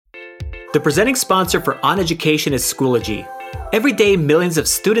The presenting sponsor for On Education is Schoology. Every day, millions of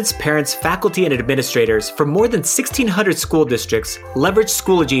students, parents, faculty, and administrators from more than 1,600 school districts leverage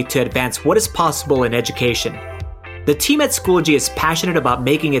Schoology to advance what is possible in education. The team at Schoology is passionate about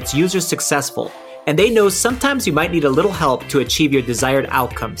making its users successful, and they know sometimes you might need a little help to achieve your desired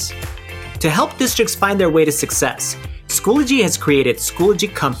outcomes. To help districts find their way to success, Schoology has created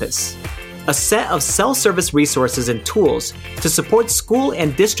Schoology Compass, a set of self-service resources and tools to support school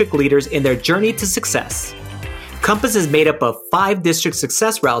and district leaders in their journey to success. Compass is made up of 5 district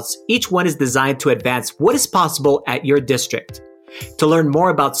success routes. Each one is designed to advance what is possible at your district. To learn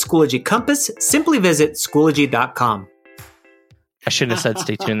more about Schoology Compass, simply visit Schoology.com. I shouldn't have said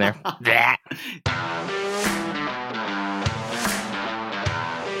stay tuned there.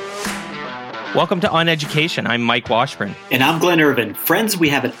 Welcome to On Education. I'm Mike Washburn. And I'm Glenn Irvin. Friends, we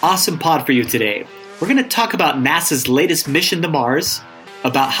have an awesome pod for you today. We're going to talk about NASA's latest mission to Mars,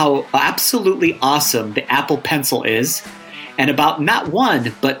 about how absolutely awesome the Apple Pencil is, and about not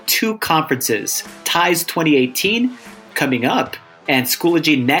one, but 2 conferences, TIES 2018 coming up, and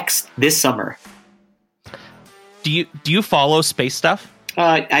Schoology Next this summer. Do you follow space stuff?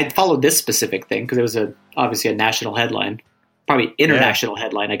 I followed this specific thing because it was obviously a national headline. Probably international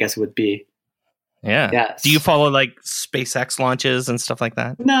headline, I guess it would be. Yeah. Yes. Do you follow like SpaceX launches and stuff like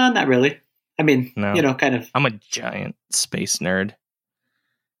that? No, not really. I mean, No. kind of. I'm a giant space nerd.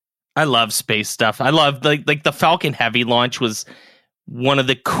 I love space stuff. I love like the Falcon Heavy launch was one of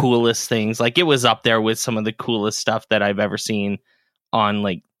the coolest things. Like it was up there with some of the coolest stuff that I've ever seen on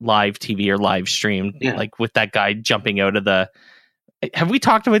like live TV or live streamed. Yeah. Like with that guy jumping out of the. Have we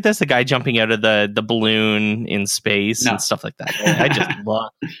talked about this? The guy jumping out of the balloon in space and stuff like that. I just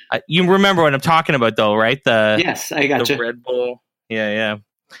love. You remember what I'm talking about, though, right? Yes, I got the you. Red Bull. Yeah.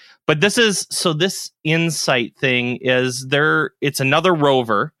 But this InSight thing is there. It's another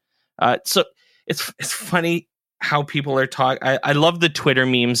rover. So it's funny how people are talking. I love the Twitter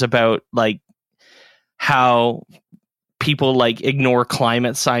memes about like how people like ignore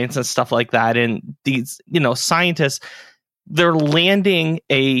climate science and stuff like that, and these scientists. They're landing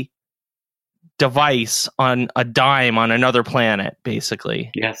a device on a dime on another planet,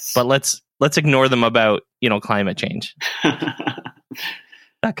 basically. Yes. But let's ignore them about climate change.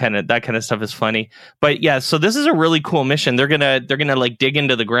 That kind of stuff is funny. But yeah, so this is a really cool mission. They're gonna like dig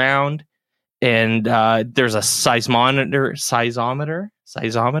into the ground, and there's a seismometer,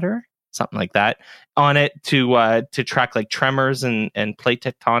 something like that, on it to track like tremors and plate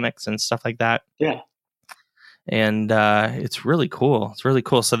tectonics and stuff like that. Yeah. And it's really cool. It's really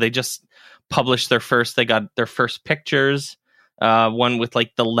cool. So they just published they got their first pictures, one with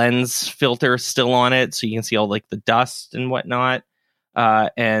like the lens filter still on it, so you can see all like the dust and whatnot.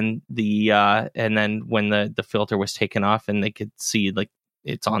 And then when the filter was taken off and they could see like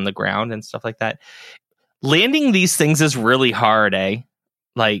it's on the ground and stuff like that. Landing these things is really hard, eh?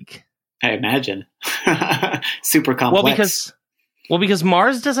 Like I imagine. Super complex. Well, because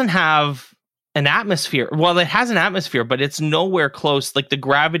Mars doesn't have an atmosphere. Well, it has an atmosphere, but it's nowhere close. Like the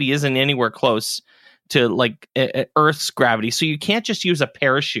gravity isn't anywhere close to like Earth's gravity. So you can't just use a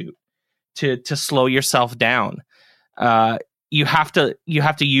parachute to slow yourself down. You have to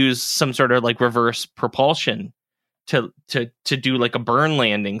use some sort of like reverse propulsion to do like a burn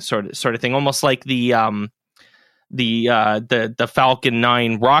landing sort of thing, almost like the Falcon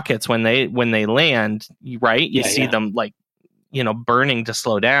 9 rockets when they land, right? You see them like burning to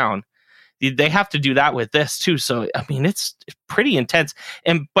slow down. They have to do that with this too. So, I mean, it's pretty intense.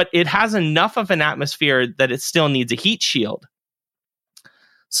 But it has enough of an atmosphere that it still needs a heat shield.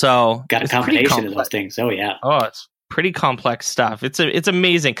 So got a combination of those things. Oh yeah. Oh, it's pretty complex stuff. It's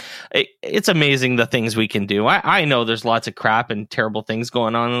amazing. It's amazing the things we can do. I know there's lots of crap and terrible things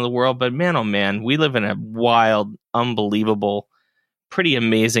going on in the world, but man, oh man, we live in a wild, unbelievable, pretty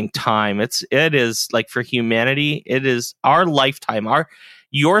amazing time. It is like for humanity, it is our lifetime,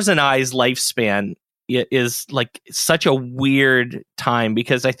 yours and I's lifespan is like such a weird time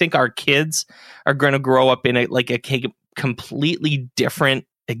because I think our kids are going to grow up in a completely different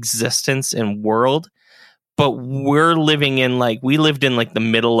existence and world. But we lived in like the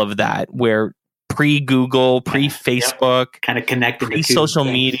middle of that where pre-Google, pre-Facebook, kind of connected, pre-social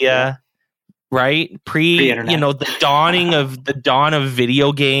media, right? Pre-internet. The dawn of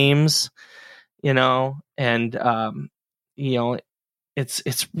video games, and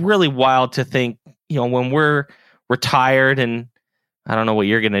it's really wild to think, when we're retired, and I don't know what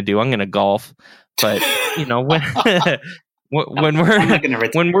you're going to do. I'm going to golf, but when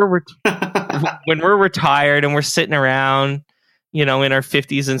we're retired and we're sitting around, in our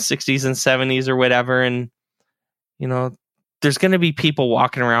 50s and 60s and 70s or whatever, and there's going to be people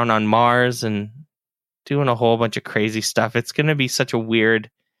walking around on Mars and doing a whole bunch of crazy stuff. It's going to be such a weird,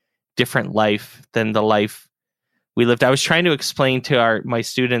 different life than the life we lived. I was trying to explain to my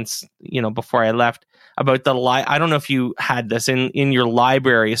students, before I left, about I don't know if you had this in your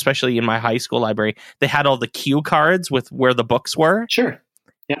library, especially in my high school library. They had all the cue cards with where the books were. Sure.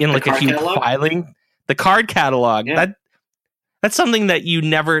 Yeah, in like a huge filing. The card catalog. Yeah. That's something that you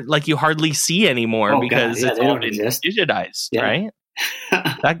never, you hardly see anymore because it's all digitized, right?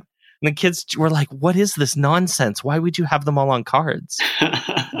 The kids were like, "What is this nonsense? Why would you have them all on cards?"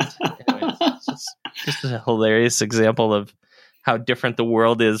 It's just a hilarious example of how different the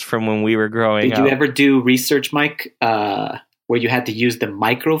world is from when we were growing up. Did you ever do research, Mike, where you had to use the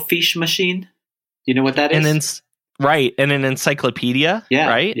microfiche machine? You know what that is? Right, and an encyclopedia,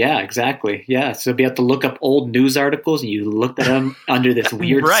 right? Yeah, exactly. Yeah, so you have to look up old news articles, and you looked at them under this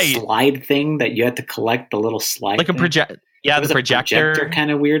weird slide thing that you had to collect the little slide. Like a project. Yeah, the projector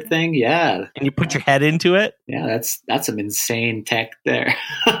kind of weird thing. Yeah, and you put your head into it. Yeah, that's some insane tech there.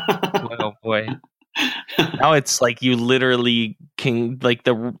 Oh boy! Now it's like you literally can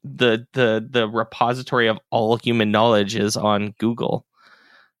the repository of all human knowledge is on Google.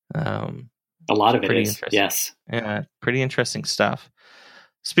 A lot of it is, yes. Yeah, pretty interesting stuff.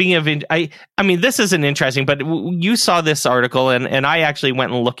 Speaking of, I mean, this isn't interesting, but you saw this article, and I actually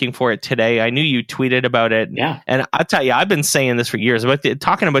went and looking for it today. I knew you tweeted about it. Yeah. And I'll tell you, I've been saying this for years,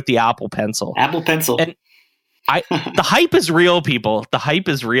 talking about the Apple Pencil. Apple Pencil. And the hype is real, people. The hype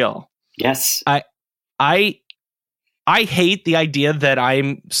is real. Yes. I hate the idea that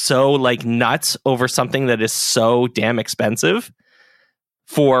I'm so nuts over something that is so damn expensive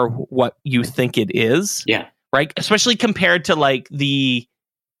for what you think it is. Yeah. Right. Especially compared to the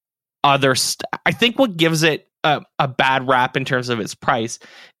other I think what gives it a bad rap in terms of its price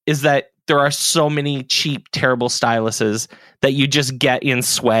is that there are so many cheap, terrible styluses that you just get in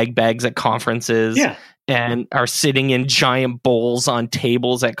swag bags at conferences. Yeah. And are sitting in giant bowls on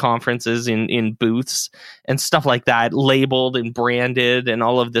tables at conferences in booths and stuff like that, labeled and branded and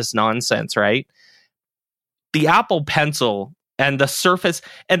all of this nonsense, right? The Apple Pencil and the Surface,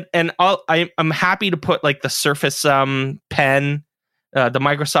 and I'm happy to put the Surface Pen, the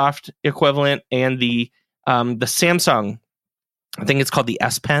Microsoft equivalent, and the Samsung, I think it's called the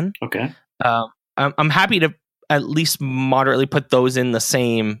S Pen. Okay. I'm happy to at least moderately put those in the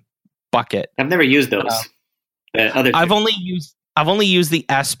same bucket. I've never used those. I've only used the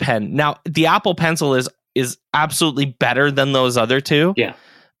S Pen. Now, the Apple Pencil is absolutely better than those other two. Yeah.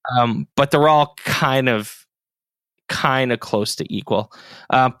 But they're all kind of close to equal.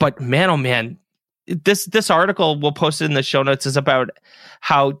 But man, oh man, this article, we'll post it in the show notes, is about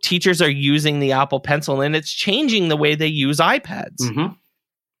how teachers are using the Apple Pencil, and it's changing the way they use iPads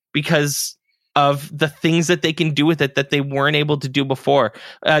because of the things that they can do with it that they weren't able to do before.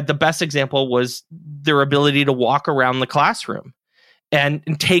 The best example was their ability to walk around the classroom and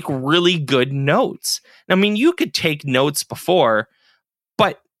take really good notes. I mean, you could take notes before,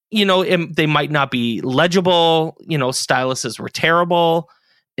 but they might not be legible. Styluses were terrible,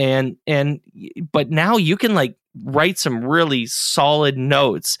 but now you can write some really solid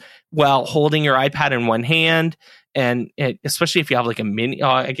notes while holding your iPad in one hand. And especially if you have a mini,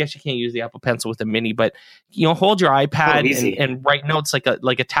 I guess you can't use the Apple Pencil with a mini, but hold your iPad and write notes like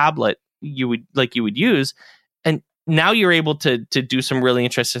a tablet you would use. And now you're able to do some really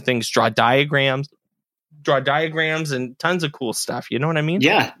interesting things, draw diagrams and tons of cool stuff. You know what I mean?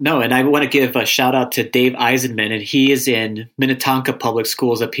 Yeah, no. And I want to give a shout out to Dave Eisenman, and he is in Minnetonka Public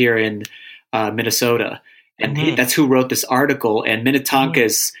Schools up here in Minnesota. And that's who wrote this article. And Minnetonka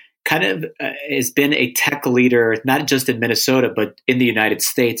is kind of has been a tech leader, not just in Minnesota, but in the United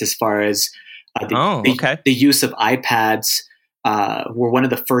States, as far as the use of iPads. We're one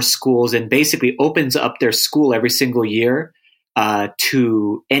of the first schools, and basically opens up their school every single year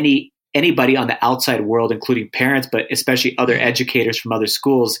to anybody on the outside world, including parents, but especially other educators from other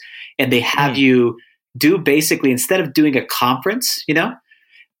schools. And they have you do basically, instead of doing a conference,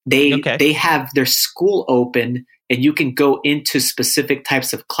 they have their school open, and you can go into specific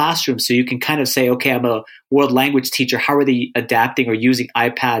types of classrooms. So you can kind of say, okay, I'm a world language teacher. How are they adapting or using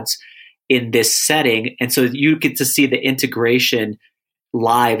iPads in this setting? And so you get to see the integration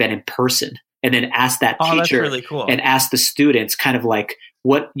live and in person, and then ask that teacher, that's really cool, and ask the students kind of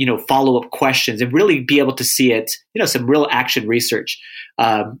what, follow-up questions, and really be able to see it, some real action research.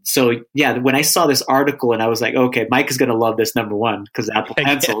 So yeah, when I saw this article, and I was like, okay, Mike is going to love this, number one, because Apple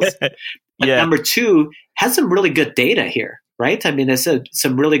Pencils. But number two, has some really good data here, right? I mean, there's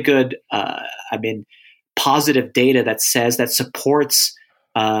some really good, positive data that says that supports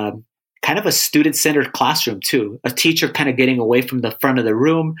kind of a student-centered classroom too. A teacher kind of getting away from the front of the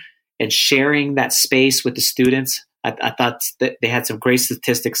room and sharing that space with the students. I thought that they had some great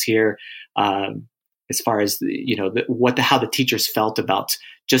statistics here as far as how the teachers felt about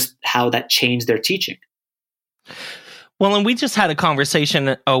just how that changed their teaching. Well, and we just had a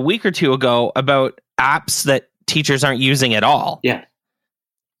conversation a week or two ago about apps that teachers aren't using at all. Yeah.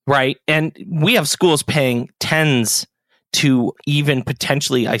 Right. And we have schools paying tens to even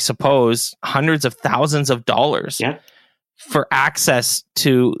potentially, I suppose, hundreds of thousands of dollars for access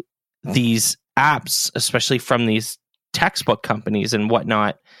to these apps, especially from these textbook companies and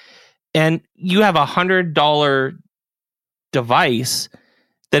whatnot. And you have $100 device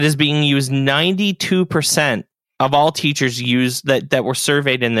that is being used 92% of all teachers use that were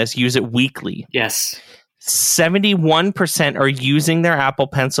surveyed in this use it weekly. Yes. 71% are using their Apple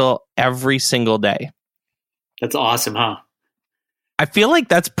Pencil every single day. That's awesome, huh? I feel like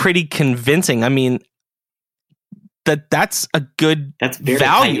that's pretty convincing. I mean, that's a good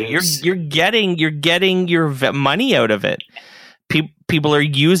value. You're getting your money out of it. People are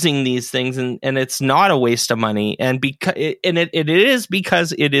using these things, and it's not a waste of money. And it is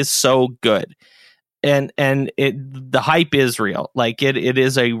because it is so good. And the hype is real. Like it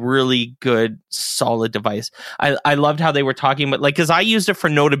is a really good, solid device. I loved how they were talking about, like, because I used it for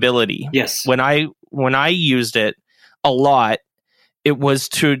Notability. Yes. When I used it a lot, it was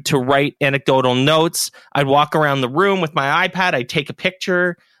to write anecdotal notes. I'd walk around the room with my iPad. I'd take a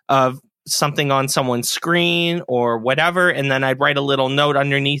picture of something on someone's screen or whatever, and then I'd write a little note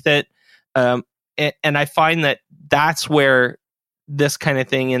underneath it. And I find that that's where this kind of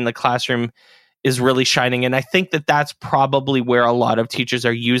thing in the classroom is really shining. And I think that that's probably where a lot of teachers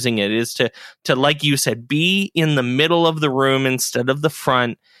are using it, is to, like you said, be in the middle of the room instead of the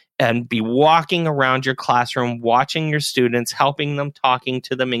front, and be walking around your classroom, watching your students, helping them, talking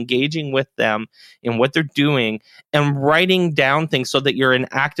to them, engaging with them in what they're doing, and writing down things so that you're an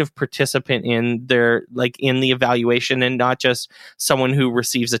active participant in in the evaluation, and not just someone who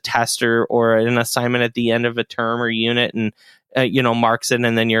receives a test or an assignment at the end of a term or unit and marks it,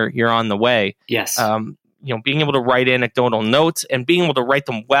 and then you're on the way. Yes. Being able to write anecdotal notes and being able to write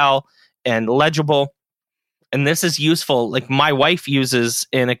them well and legible. And this is useful. Like, my wife uses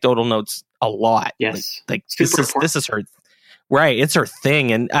anecdotal notes a lot. Yes. Like this is her, right? It's her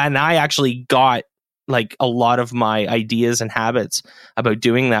thing. And I actually got like a lot of my ideas and habits about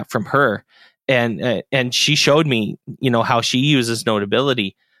doing that from her. And she showed me, how she uses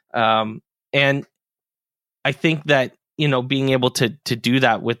Notability. And I think that, being able to do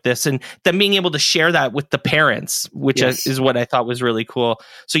that with this, and then being able to share that with the parents, which is what I thought was really cool.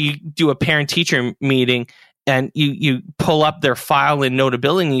 So you do a parent-teacher meeting, and you pull up their file in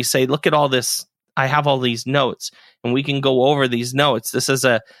Notability, and you say, look at all this. I have all these notes, and we can go over these notes. This is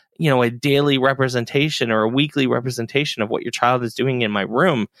a daily representation or a weekly representation of what your child is doing in my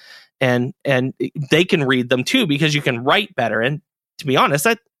room. And they can read them too, because you can write better. And to be honest,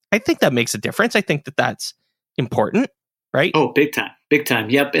 I think that makes a difference. I think that that's important. Right? Oh, big time. Big time.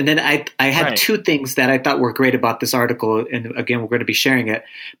 Yep. And then I had two things that I thought were great about this article. And again, we're going to be sharing it.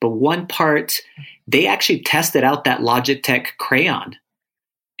 But one part, they actually tested out that Logitech crayon,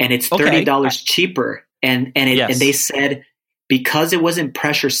 and it's $30 cheaper. And they said, because it wasn't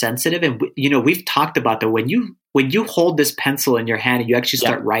pressure sensitive, and we've talked about that when you hold this pencil in your hand and you actually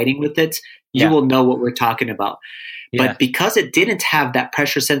start writing with it, you will know what we're talking about. But because it didn't have that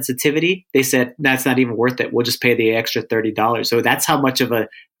pressure sensitivity, they said, that's not even worth it. We'll just pay the extra $30. So that's how much of a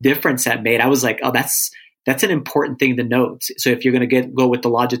difference that made. I was like, oh, that's an important thing to note. So if you're going to go with the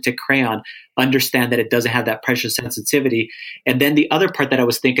Logitech crayon, understand that it doesn't have that pressure sensitivity. And then the other part that I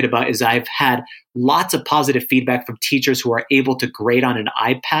was thinking about is I've had lots of positive feedback from teachers who are able to grade on an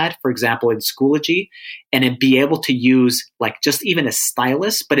iPad, for example, in Schoology, and then be able to use like just even a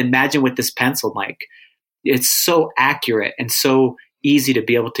stylus. But imagine with this pencil, Mike. It's so accurate and so easy to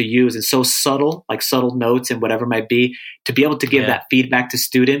be able to use, and so subtle, like subtle notes and whatever it might be, to be able to give that feedback to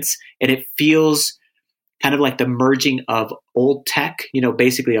students. And it feels kind of like the merging of old tech,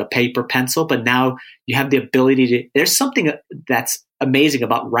 basically a paper pencil, but now you have the ability to, there's something that's amazing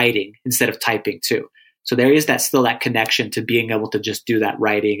about writing instead of typing too. So there is still that connection to being able to just do that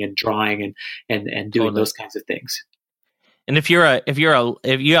writing and drawing and doing those kinds of things. And if you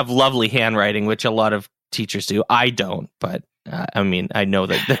have lovely handwriting, which a lot of teachers do. I don't, but I know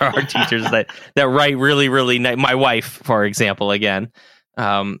that there are teachers that write really, really nice. My wife, for example, again,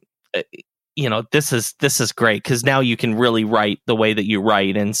 this is great, because now you can really write the way that you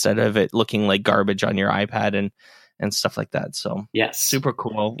write instead of it looking like garbage on your iPad and stuff like that. So yes, super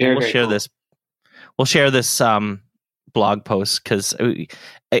cool. We'll share this blog posts because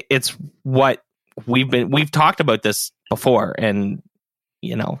it's what we've talked about this before, and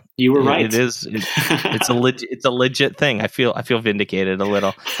you were right. It's a legit thing. I feel vindicated a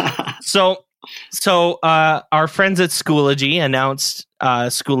little. So our friends at Schoology announced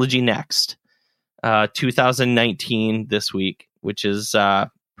Schoology Next 2019 this week, which is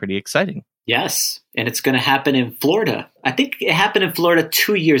pretty exciting. Yes, and it's going to happen in Florida. I think it happened in Florida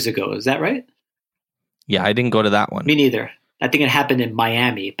 2 years ago. Is that right? Yeah, I didn't go to that one. Me neither. I think it happened in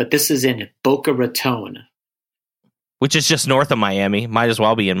Miami, but this is in Boca Raton, which is just north of Miami. Might as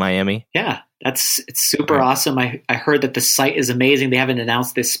well be in Miami. Yeah, it's super awesome. I heard that the site is amazing. They haven't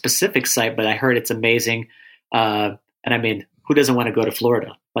announced this specific site, but I heard it's amazing. And I mean, who doesn't want to go to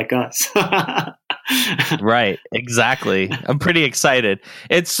Florida like us? Right, exactly. I'm pretty excited.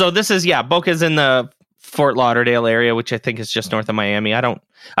 Boca's in the Fort Lauderdale area, which I think is just north of Miami.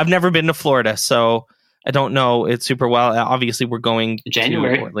 I've never been to Florida, so I don't know it super well. Obviously, we're going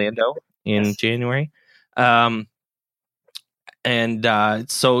January. to Orlando in January. So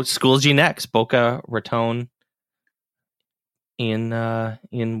Schoology Next, Boca Raton in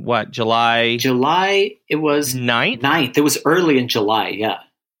what, July? July, it was 9th. It was early in July, yeah.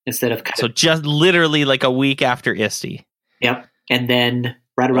 Instead of just literally like a week after ISTE. Yep. And then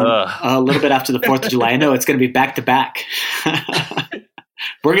right around a little bit after the 4th of July. I know it's going to be back to back.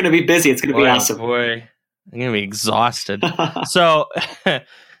 We're going to be busy. It's going to be awesome. Boy, I'm going to be exhausted. So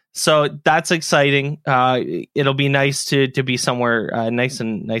that's exciting. It'll be nice to be somewhere nice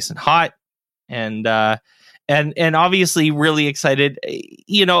and hot, and obviously really excited.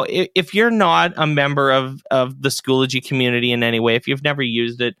 If you're not a member of the Schoology community in any way, if you've never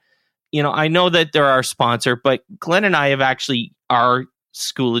used it, I know that they're our sponsor, but Glenn and I have actually are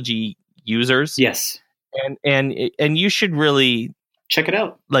Schoology users. Yes, and you should really check it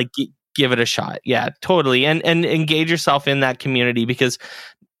out. Like give it a shot. Yeah, totally, and engage yourself in that community, because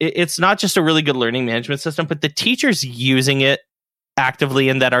it's not just a really good learning management system, but the teachers using it actively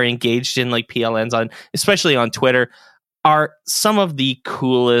and that are engaged in like PLNs especially on Twitter, are some of the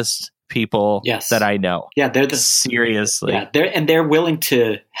coolest people that I know. Yeah, they're seriously. Yeah, they're willing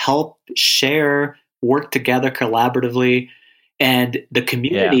to help, share, work together collaboratively, and the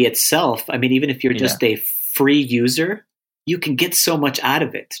community itself. I mean, even if you're just a free user, you can get so much out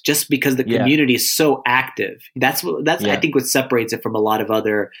of it just because the community is so active. That's I think what separates it from a lot of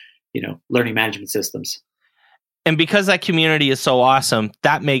other, learning management systems. And because that community is so awesome,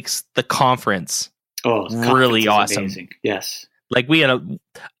 that makes the conference really awesome. Amazing. Yes. Like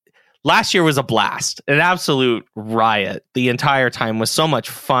last year was a blast, an absolute riot. The entire time was so much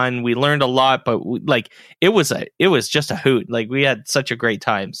fun. We learned a lot, but it was just a hoot. Like we had such a great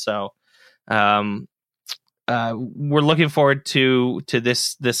time. So, we're looking forward to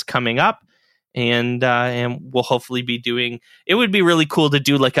this coming up, and we'll hopefully be doing. It would be really cool to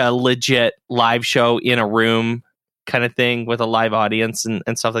do like a legit live show in a room kind of thing with a live audience and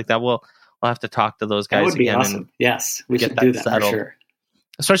stuff like that. We'll have to talk to those guys. That would be again. awesome. Yes, we should do that settled. For sure.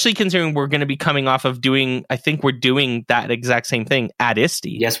 Especially considering we're going to be coming off of doing. I think we're doing that exact same thing at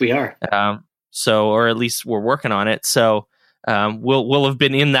ISTE. Yes, we are. Or at least we're working on it. So. We'll have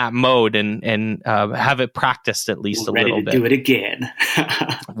been in that mode and have it practiced at least a little bit. Do it again.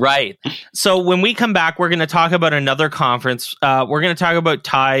 Right. So when we come back, we're going to talk about another conference. We're going to talk about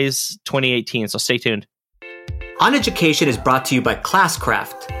TIES 2018. So stay tuned. On Education is brought to you by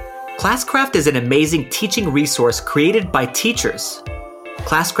Classcraft. Classcraft is an amazing teaching resource created by teachers.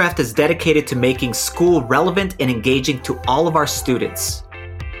 Classcraft is dedicated to making school relevant and engaging to all of our students.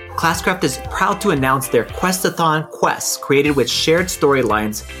 Classcraft is proud to announce their Questathon quests created with shared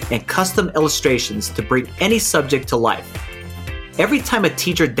storylines and custom illustrations to bring any subject to life. Every time a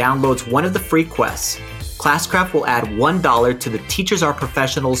teacher downloads one of the free quests, Classcraft will add $1 to the Teachers Are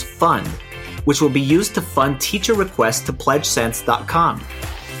Professionals Fund, which will be used to fund teacher requests to pledgesense.com.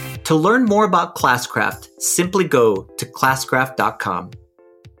 To learn more about Classcraft, simply go to classcraft.com.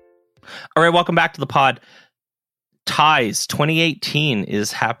 All right, welcome back to the pod. TIES 2018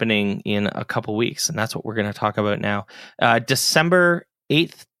 is happening in a couple weeks, and that's what we're going to talk about now. December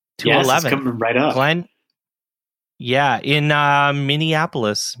 8th to 11th. It's coming right up. Glenn? Yeah, in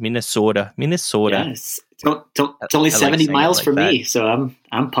Minneapolis, Minnesota. Yes. It's only 70 miles from me, so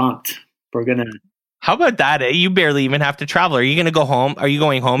I'm pumped. We're going to... How about that? You barely even have to travel. Are you going to go home? Are you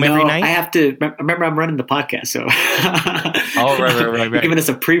going home every night? I have to. Remember, I'm running the podcast, so. Right. You're giving us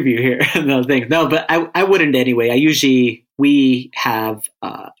a preview here. No, but I wouldn't anyway. We have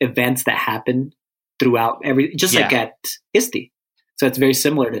events that happen throughout like at ISTE. So it's very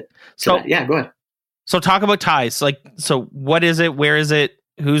similar to that. Yeah, go ahead. So talk about TIES. So what is it? Where is it?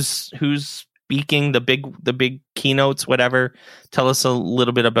 Who's speaking, the big keynotes, whatever. Tell us a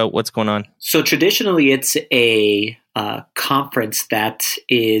little bit about what's going on. So traditionally, it's a conference that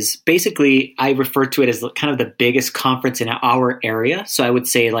is basically, I refer to it as kind of the biggest conference in our area. So I would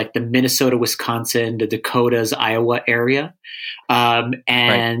say like the Minnesota, Wisconsin, the Dakotas, Iowa area.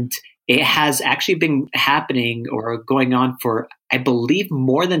 And it has actually been happening or going on for, I believe,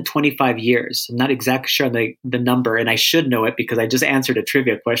 more than 25 years. I'm not exactly sure on the number, and I should know it because I just answered a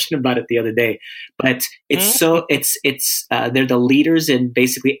trivia question about it the other day. But they're the leaders in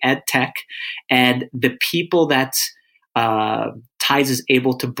basically ed tech, and the people that Tides is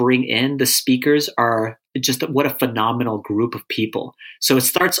able to bring in, the speakers, are just what a phenomenal group of people. So it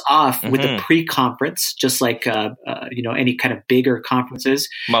starts off with a pre-conference, just like any kind of bigger conferences.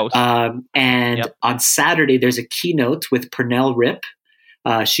 On Saturday, there's a keynote with Pernell Rip.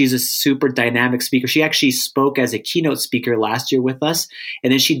 She's a super dynamic speaker. She actually spoke as a keynote speaker last year with us.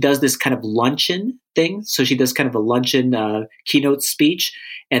 And then she does this kind of luncheon thing. So she does kind of a luncheon keynote speech.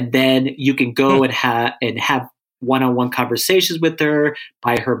 And then you can go and have one-on-one conversations with her,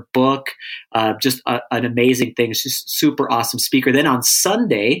 buy her book, just an amazing thing. She's a super awesome speaker. Then on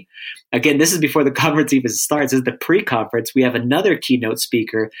Sunday, again, this is before the conference even starts, this is the pre-conference, we have another keynote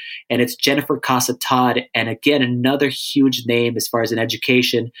speaker, and it's Jennifer Casa-Todd, and again, another huge name as far as in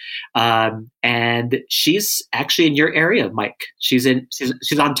education. And she's actually in your area, Mike. She's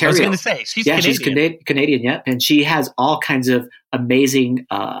Ontario. I was going to say, she's Canadian. She's Canadian, yeah. And she has all kinds of amazing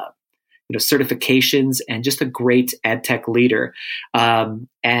certifications and just a great ed tech leader.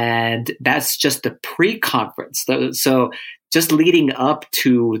 And that's just the pre-conference. So just leading up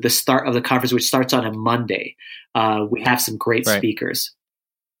to the start of the conference, which starts on a Monday, we have some great speakers.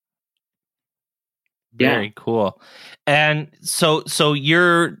 Very cool. And so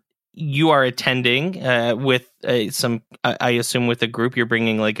you are attending with some, I assume with a group, you're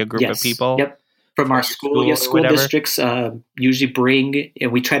bringing like a group of people? Yep. From our school districts usually bring,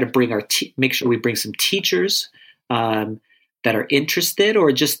 and we try to bring make sure we bring some teachers that are interested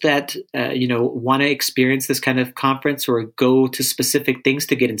or just that want to experience this kind of conference or go to specific things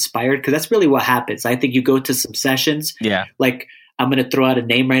to get inspired, because that's really what happens. I think you go to some sessions. Yeah, like I'm going to throw out a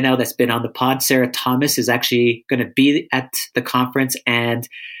name right now that's been on the pod. Sarah Thomas is actually going to be at the conference, and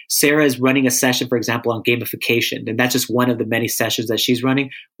Sarah is running a session, for example, on gamification. And that's just one of the many sessions that she's running.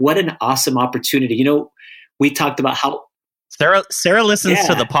 What an awesome opportunity. We talked about how Sarah listens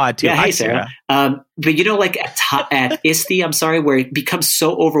to the pod too. Yeah, hi, Sarah. But like at ISTE, where it becomes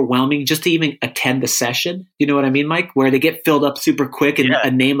so overwhelming just to even attend the session. You know what I mean, Mike? Where they get filled up super quick, and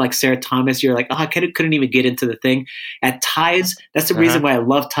a name like Sarah Thomas, you're like, I couldn't even get into the thing. At Tides, that's the reason why I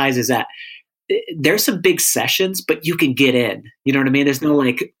love Tides, is that there's some big sessions, but you can get in. You know what I mean? There's no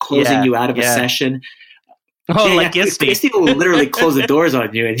like closing you out of a session. Like ISTE will literally close the doors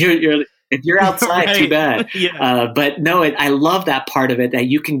on you, and if you're outside, too bad. But no, I love that part of it, that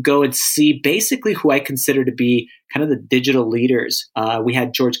you can go and see basically who I consider to be kind of the digital leaders. We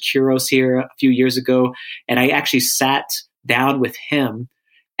had George Couros here a few years ago, and I actually sat down with him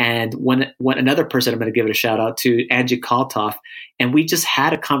and another person I'm going to give it a shout out to, Angie Kaltoff, and we just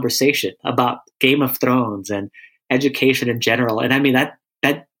had a conversation about Game of Thrones and education in general. And I mean, that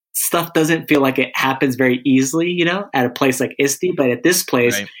stuff doesn't feel like it happens very easily, at a place like ISTE, but at this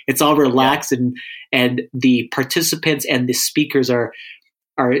place, it's all relaxed, and the participants and the speakers are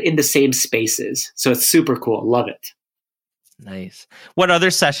in the same spaces. So it's super cool. Love it. Nice. What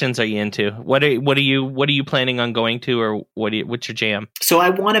other sessions are you into? What are you planning on going to, or what's your jam? So I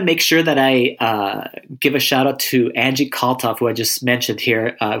want to make sure that I give a shout out to Angie Kaltoff, who I just mentioned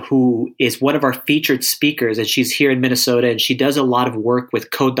here, who is one of our featured speakers, and she's here in Minnesota, and she does a lot of work with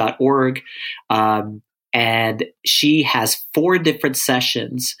Code.org, and she has 4 different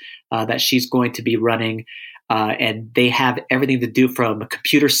sessions that she's going to be running. And they have everything to do from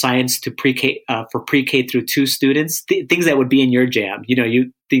computer science to pre-K for pre-K through 2 students, things that would be in your jam.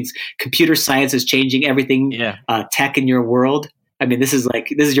 Things computer science is changing everything, tech in your world. I mean, this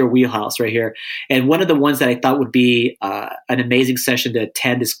is your wheelhouse right here. And one of the ones that I thought would be an amazing session to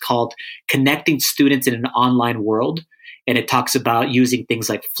attend is called Connecting Students in an Online World. And it talks about using things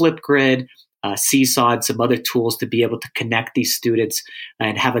like Flipgrid, Seesaw, and some other tools to be able to connect these students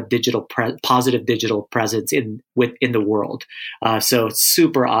and have a positive digital presence in the world. So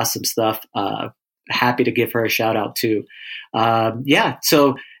super awesome stuff. Happy to give her a shout out too.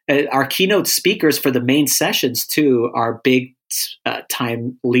 So our keynote speakers for the main sessions too are big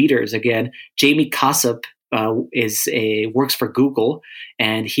time leaders. Again, Jamie Kossip works for Google,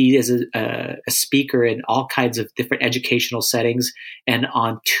 and he is a speaker in all kinds of different educational settings. And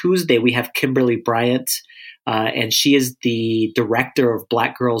on Tuesday, we have Kimberly Bryant, and she is the director of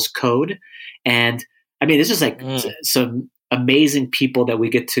Black Girls Code. And I mean, it's just like some amazing people that we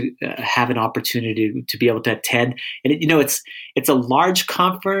get to have an opportunity to be able to attend. And it's a large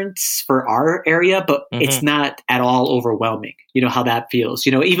conference for our area, but it's not at all overwhelming. You know how that feels.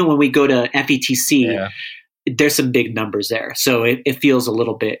 Even when we go to FETC, there's some big numbers there. So it feels a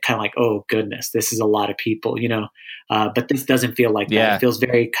little bit kind of like, oh goodness, this is a lot of people, but this doesn't feel like that. It feels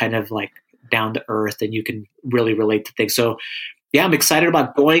very kind of like down to earth, and you can really relate to things. So yeah, I'm excited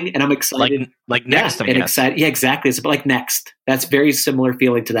about going, and I'm excited. Like Next. And excited. Yeah, exactly. It's like Next. That's very similar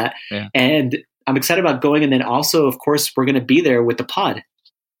feeling to that. Yeah. And I'm excited about going. And then also, of course, we're going to be there with the pod.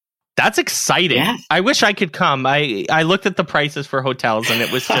 That's exciting. Yeah. I wish I could come. I looked at the prices for hotels, and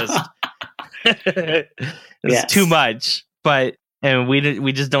it was just it's too much. And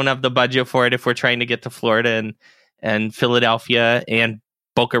we just don't have the budget for it if we're trying to get to Florida and Philadelphia and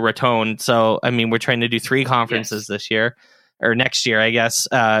Boca Raton. So, I mean, we're trying to do 3 conferences this year. Or next year, I guess.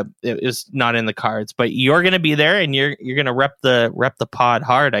 It was not in the cards, but you're going to be there, and you're going to rep the pod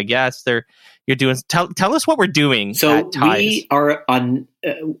hard, I guess. You're doing. Tell us what we're doing. So we are on.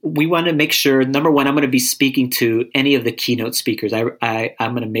 We want to make sure. Number one, I'm going to be speaking to any of the keynote speakers. I'm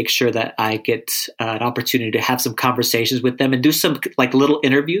going to make sure that I get an opportunity to have some conversations with them and do some like little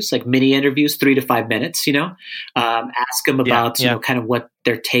interviews, like mini interviews, 3 to 5 minutes. Ask them about kind of what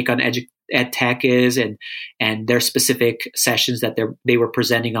their take on ed tech is and their specific sessions that they were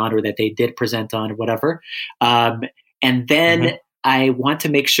presenting on or that they did present on or whatever. And then I want to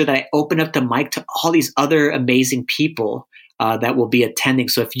make sure that I open up the mic to all these other amazing people that will be attending.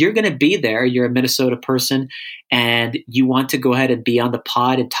 So if you're going to be there, you're a Minnesota person and you want to go ahead and be on the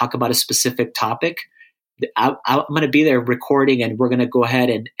pod and talk about a specific topic, I'm going to be there recording, and we're going to go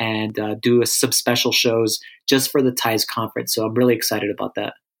ahead and do some special shows just for the TIES conference. So I'm really excited about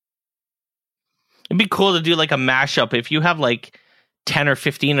that. It'd be cool to do like a mashup. If you have like 10 or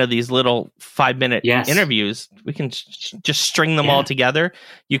 15 of these little 5-minute interviews, we can just string them all together.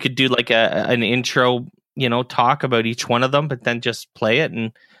 You could do like an intro, talk about each one of them, but then just play it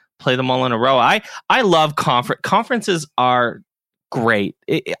and play them all in a row. I love conferences are great.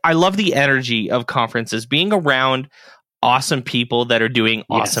 I love the energy of conferences. Being around awesome people that are doing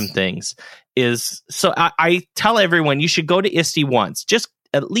awesome things is so. I tell everyone you should go to ISTE once. Just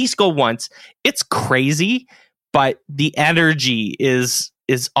at least go once. It's crazy, but the energy is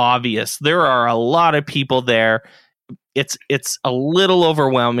obvious. There are a lot of people there. It's a little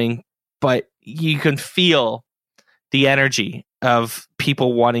overwhelming, but you can feel the energy of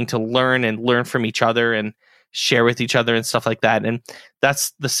people wanting to learn from each other and share with each other and stuff like that. And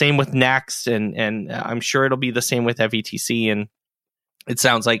that's the same with Next, and I'm sure it'll be the same with FETC. And it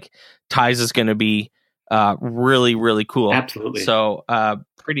sounds like TIES is going to be really, really cool. Absolutely. So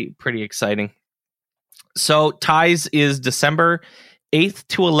pretty exciting. So TIES is December 8th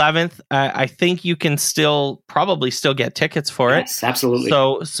to 11th. I think you can probably still get tickets for it. Yes, absolutely.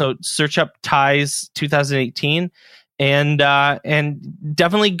 So search up TIES 2018 and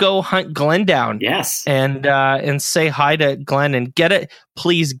definitely go hunt Glenn down. Yes. And say hi to Glenn and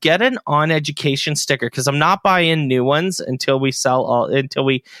please get an On Education sticker, because I'm not buying new ones until we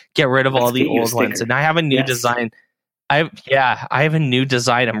get rid of all the old ones. And I have a new design. I have a new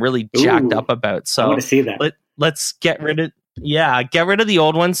design I'm really jacked up about. So I want to see that. Let's get rid of the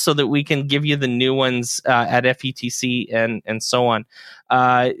old ones so that we can give you the new ones at FETC and so on.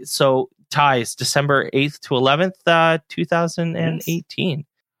 So TIES, December 8th to 11th, 2018.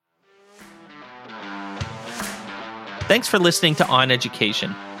 Thanks for listening to On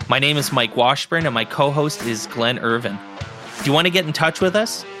Education. My name is Mike Washburn, and my co-host is Glenn Irvin. Do you want to get in touch with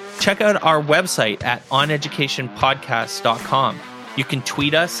us? Check out our website at oneducationpodcast.com. You can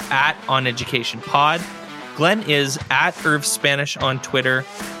tweet us at oneducationpod. Glenn is at Irv Spanish on Twitter.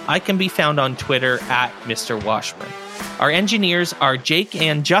 I can be found on Twitter at Mr. Washburn. Our engineers are Jake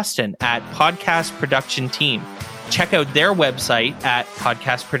and Justin at Podcast Production Team. Check out their website at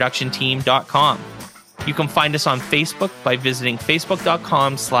podcastproductionteam.com. You can find us on Facebook by visiting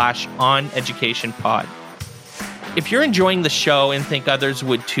facebook.com/oneducationpod. If you're enjoying the show and think others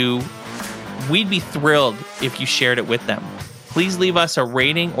would too, we'd be thrilled if you shared it with them. Please leave us a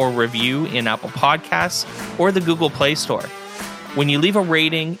rating or review in Apple Podcasts or the Google Play Store. When you leave a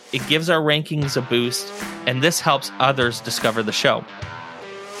rating, it gives our rankings a boost, and this helps others discover the show.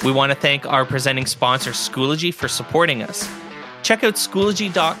 We want to thank our presenting sponsor, Schoology, for supporting us. Check out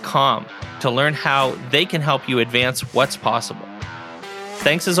Schoology.com to learn how they can help you advance what's possible.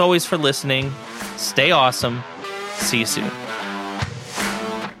 Thanks as always for listening. Stay awesome. See you soon.